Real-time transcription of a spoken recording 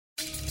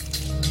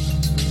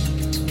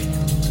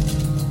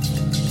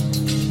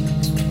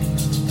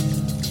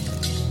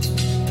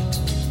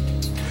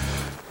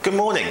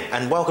morning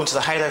and welcome to the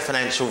Halo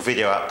Financial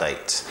video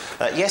update.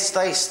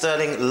 Yesterday,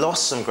 sterling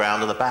lost some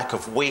ground on the back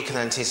of weaker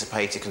than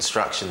anticipated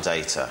construction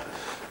data.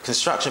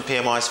 Construction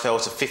PMIs fell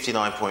to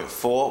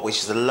 59.4, which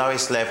is the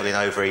lowest level in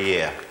over a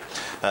year.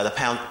 The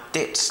pound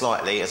dipped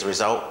slightly as a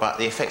result, but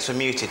the effects were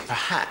muted,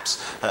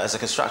 perhaps as the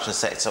construction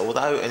sector,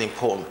 although an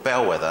important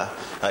bellwether,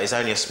 is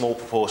only a small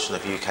proportion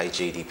of UK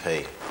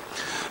GDP.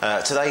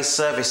 Today's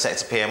service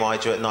sector PMI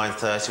due at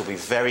 9:30 will be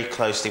very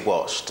closely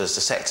watched as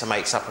the sector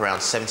makes up around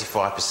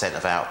 75%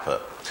 of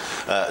output.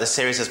 The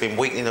series has been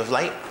weakening of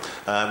late.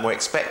 We're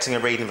expecting a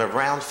reading of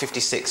around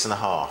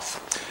 56.5.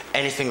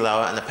 Anything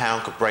lower and the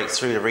pound could break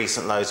through the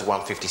recent lows of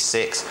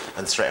 156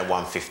 and threaten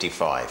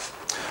 155.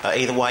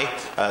 Either way,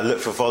 look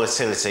for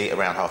volatility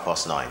around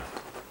 9:30.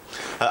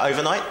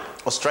 Overnight,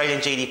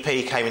 Australian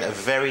GDP came in at a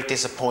very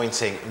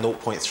disappointing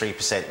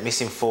 0.3%,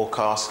 missing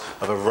forecasts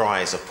of a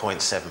rise of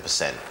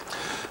 0.7%.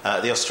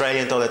 The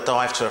Australian dollar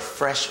dived to a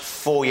fresh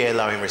 4-year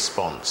low in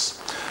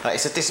response.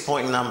 It's a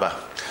disappointing number,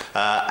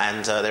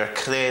 and there are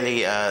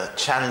clearly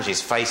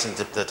challenges facing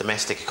the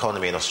domestic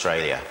economy in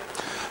Australia.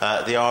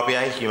 The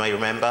RBA, you may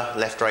remember,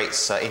 left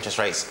interest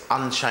rates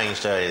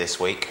unchanged earlier this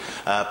week,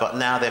 but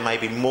now there may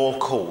be more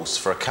calls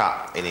for a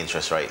cut in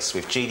interest rates,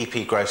 with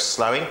GDP growth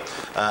slowing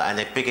and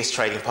their biggest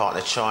trading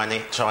partner,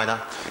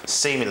 China,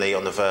 seemingly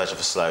on the verge of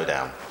a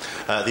slowdown.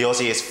 The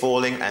Aussie is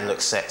falling and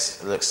looks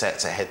set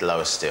to head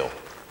lower still.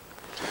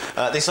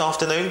 This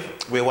afternoon,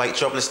 we await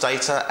jobless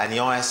data and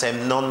the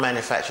ISM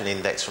non-manufacturing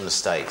index from the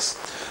States.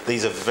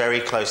 These are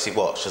very closely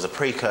watched as a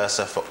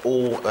precursor for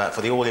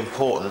the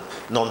all-important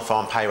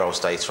non-farm payrolls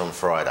data on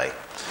Friday.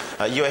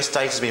 US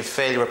data has been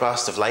fairly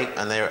robust of late,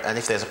 and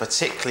if there's a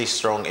particularly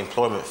strong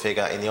employment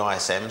figure in the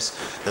ISMs,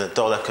 then the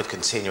dollar could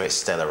continue its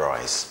stellar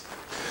rise.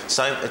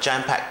 So, a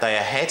jam-packed day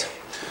ahead.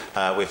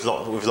 With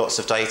lots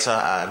of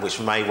data, which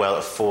may well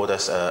afford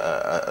us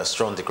a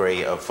strong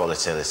degree of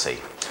volatility.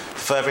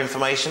 For further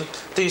information,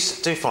 do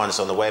find us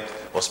on the web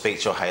or speak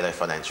to your Halo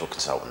Financial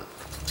consultant.